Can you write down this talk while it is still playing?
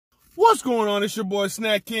What's going on? It's your boy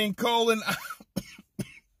Snack King Colin.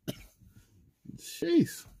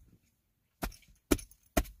 Jeez.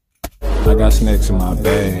 I got snacks in my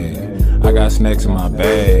bag. I got snacks in my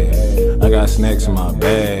bag. I got snacks in my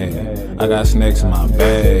bag. I got snacks in my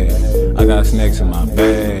bag. I got snacks in my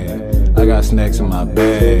bag. I got snacks in my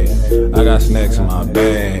bag. I got snacks in my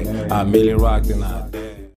bag. I merely rocked and I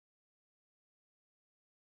dead.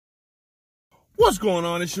 What's going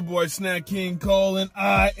on? It's your boy Snack King Colin.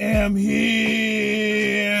 I am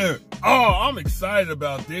here. Oh, I'm excited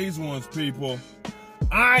about these ones, people.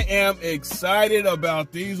 I am excited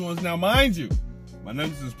about these ones. Now, mind you, my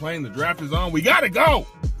Nuggets is playing. The draft is on. We got to go.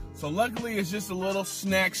 So luckily, it's just a little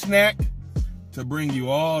snack to bring you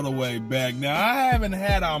all the way back. Now, I haven't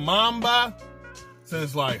had a Mamba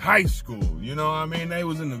since like high school. You know what I mean? They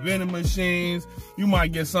was in the vending machines. You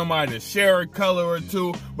might get somebody to share a color or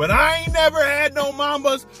two, but I ain't never had no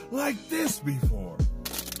Mambas like this before.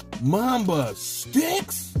 Mamba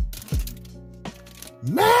sticks?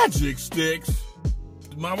 Magic sticks?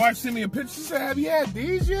 My wife sent me a picture. She said, have you had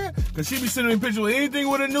these yet? Because she be sending me a picture with anything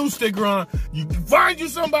with a new sticker on. You can find you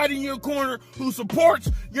somebody in your corner who supports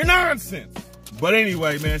your nonsense. But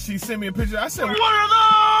anyway, man, she sent me a picture. I said, what are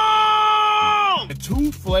those?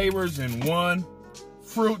 2 flavors in one.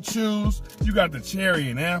 Fruit chews. You got the cherry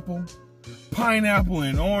and apple. Pineapple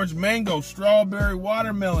and orange. Mango, strawberry,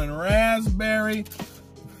 watermelon, raspberry.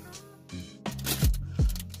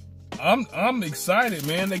 I'm excited,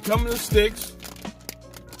 man. They come in the sticks.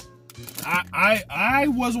 I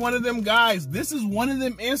was one of them guys. This is one of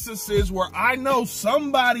them instances where I know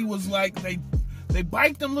somebody was like, they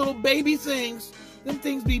bite them little baby things. Them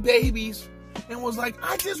things be babies. And was like,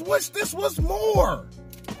 I just wish this was more.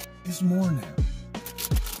 It's more now.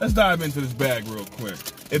 Let's dive into this bag real quick.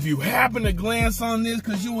 If you happen to glance on this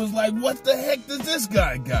because you was like, what the heck does this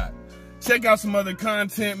guy got? Check out some other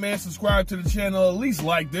content, man. Subscribe to the channel. At least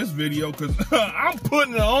like this video because I'm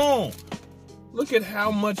putting it on. Look at how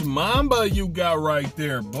much Mamba you got right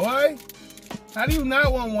there, boy. How do you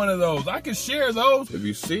not want one of those? I can share those. If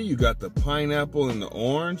you see, you got the pineapple and the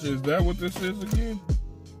orange. Is that what this is again?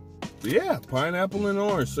 Yeah, pineapple and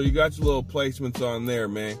orange. So you got your little placements on there,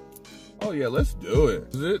 man. Oh, yeah, let's do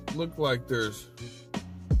it. Does it look like there's,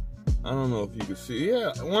 I don't know if you can see.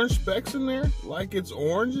 Yeah, orange specks in there, like it's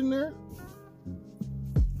orange in there.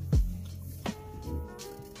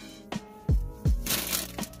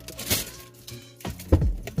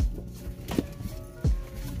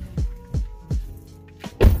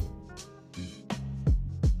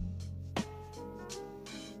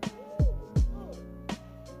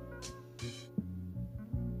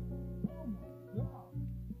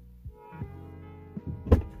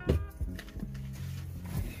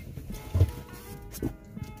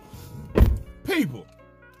 People,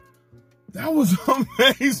 that was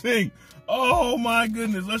amazing. Oh my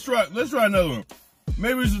goodness. Let's try another one.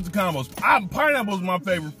 Maybe it's just the combos. Pineapple is my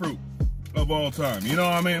favorite fruit of all time. You know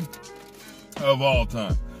what I mean? Of all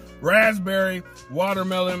time. Raspberry,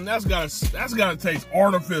 watermelon, that's gotta taste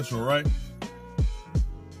artificial, right?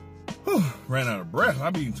 Whew, ran out of breath.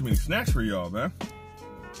 I've eaten too many snacks for y'all, man.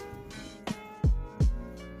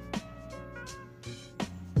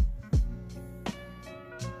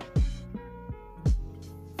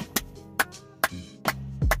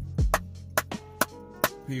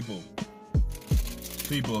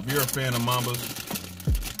 People, if you're a fan of Mambas,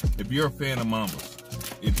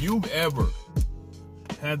 if you've ever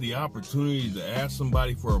had the opportunity to ask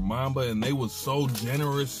somebody for a Mamba and they was so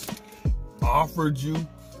generous, offered you,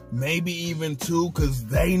 maybe even 2 because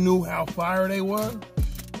they knew how fire they were,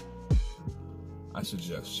 I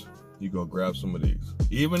suggest you go grab some of these.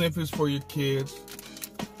 Even if it's for your kids,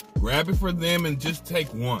 grab it for them and just take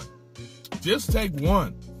one. Just take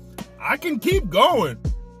one. I can keep going.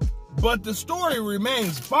 But the story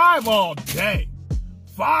remains 5 all day.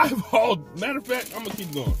 5 all, matter of fact, I'm gonna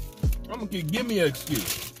keep going. Give me an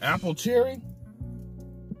excuse. Apple cherry?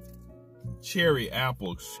 Cherry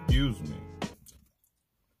apple, excuse me.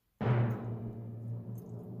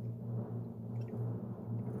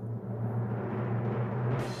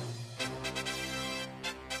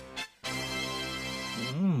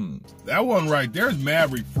 That one right there is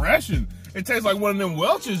mad refreshing. It tastes like one of them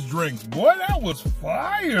Welch's drinks. Boy, that was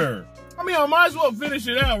fire. I mean, I might as well finish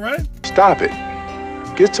it out, right? Stop it.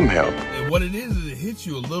 Get some help. And what it is it hits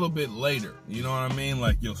you a little bit later. You know what I mean?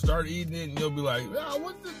 Like, you'll start eating it and you'll be like, oh,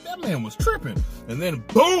 what that man was tripping. And then,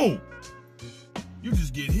 boom, you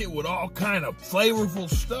just get hit with all kind of flavorful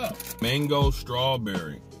stuff. Mango,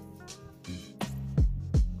 strawberry.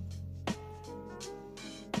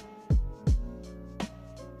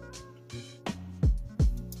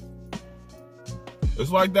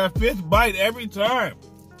 It's like that 5th bite every time.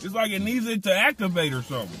 It's like it needs it to activate or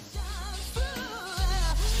something.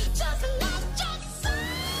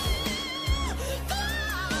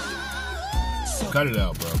 Cut it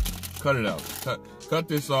out, bro. Cut it out. Cut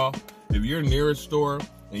this off. If you're near a store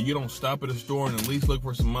and you don't stop at a store and at least look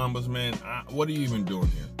for some Mambas, man, what are you even doing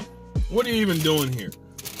here? What are you even doing here?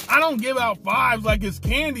 I don't give out 5s like it's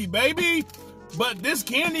candy, baby. But this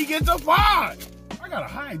candy gets a 5. I gotta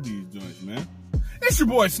hide these joints, man. It's your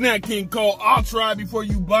boy Snack King Cole. I'll try before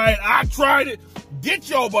you buy it. I tried it. Get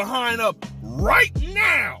your behind up right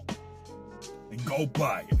now and go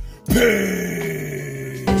buy it.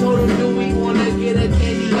 Peace. Told him, do we wanna get a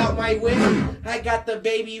candy out my way? I got the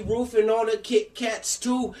Baby Ruth and all the Kit Kats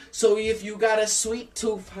too. So if you got a sweet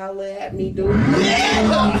tooth, holla at me, dude.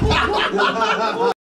 Yeah!